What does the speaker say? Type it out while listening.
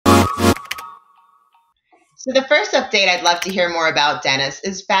So the first update I'd love to hear more about, Dennis,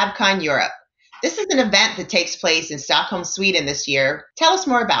 is FabCon Europe. This is an event that takes place in Stockholm, Sweden this year. Tell us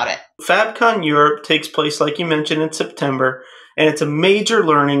more about it. FabCon Europe takes place, like you mentioned, in September, and it's a major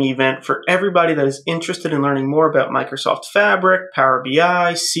learning event for everybody that is interested in learning more about Microsoft Fabric, Power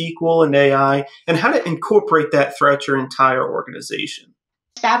BI, SQL, and AI, and how to incorporate that throughout your entire organization.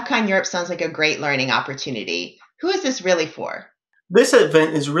 FabCon Europe sounds like a great learning opportunity. Who is this really for? This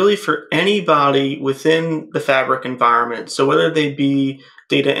event is really for anybody within the Fabric environment. So whether they be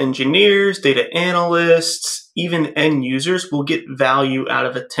data engineers, data analysts, even end users will get value out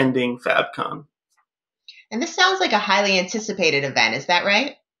of attending FabCon. And this sounds like a highly anticipated event, is that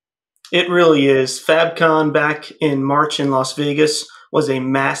right? It really is. FabCon back in March in Las Vegas was a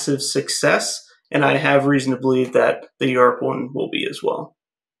massive success, and I have reason to believe that the Europe one will be as well.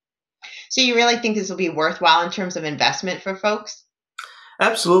 So you really think this will be worthwhile in terms of investment for folks?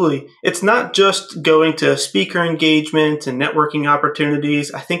 Absolutely. It's not just going to speaker engagement and networking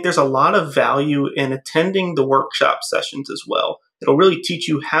opportunities. I think there's a lot of value in attending the workshop sessions as well. It'll really teach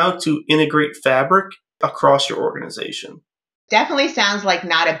you how to integrate Fabric across your organization. Definitely sounds like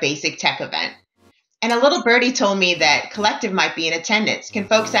not a basic tech event. And a little birdie told me that Collectiv might be in attendance. Can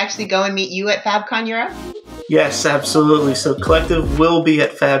folks actually go and meet you at FabCon Europe? Yes, absolutely. So Collectiv will be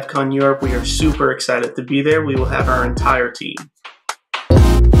at FabCon Europe. We are super excited to be there. We will have our entire team.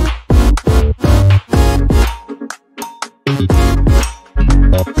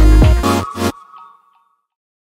 Thank you.